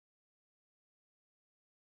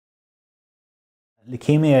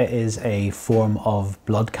Leukemia is a form of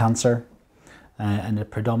blood cancer and it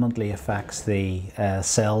predominantly affects the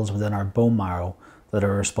cells within our bone marrow that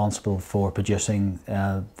are responsible for producing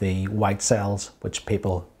the white cells, which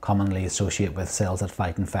people commonly associate with cells that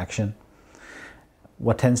fight infection.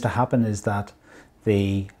 What tends to happen is that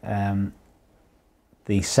the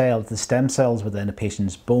stem cells within a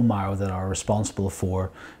patient's bone marrow that are responsible for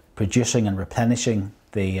producing and replenishing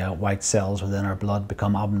the white cells within our blood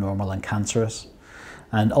become abnormal and cancerous.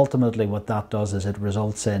 And ultimately what that does is it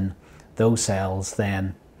results in those cells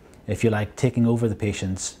then, if you like, taking over the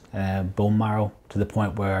patient's bone marrow to the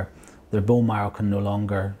point where their bone marrow can no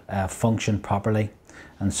longer function properly.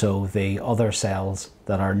 And so the other cells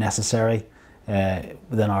that are necessary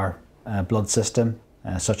within our blood system,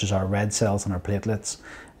 such as our red cells and our platelets,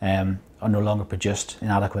 are no longer produced in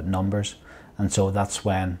adequate numbers. And so that's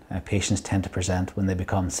when patients tend to present when they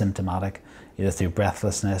become symptomatic, either through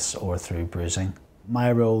breathlessness or through bruising.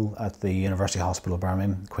 My role at the University Hospital of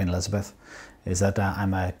Birmingham, Queen Elizabeth, is that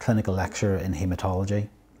I'm a clinical lecturer in haematology.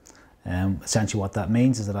 Essentially what that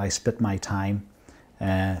means is that I split my time.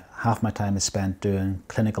 Half my time is spent doing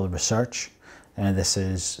clinical research. This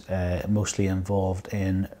is mostly involved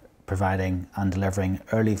in providing and delivering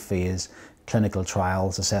early phase clinical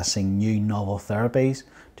trials assessing new novel therapies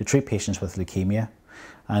to treat patients with leukemia.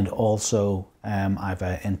 And also I've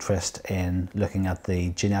an interest in looking at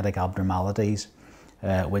the genetic abnormalities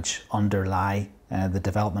which underlie the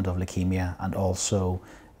development of leukemia and also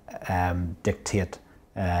dictate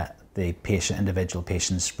the individual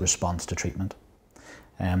patient's response to treatment.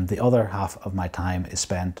 The other half of my time is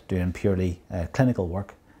spent doing purely clinical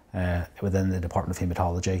work within the Department of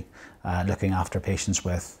Haematology, looking after patients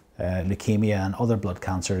with leukemia and other blood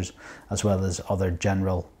cancers, as well as other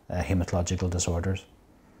general hematological disorders.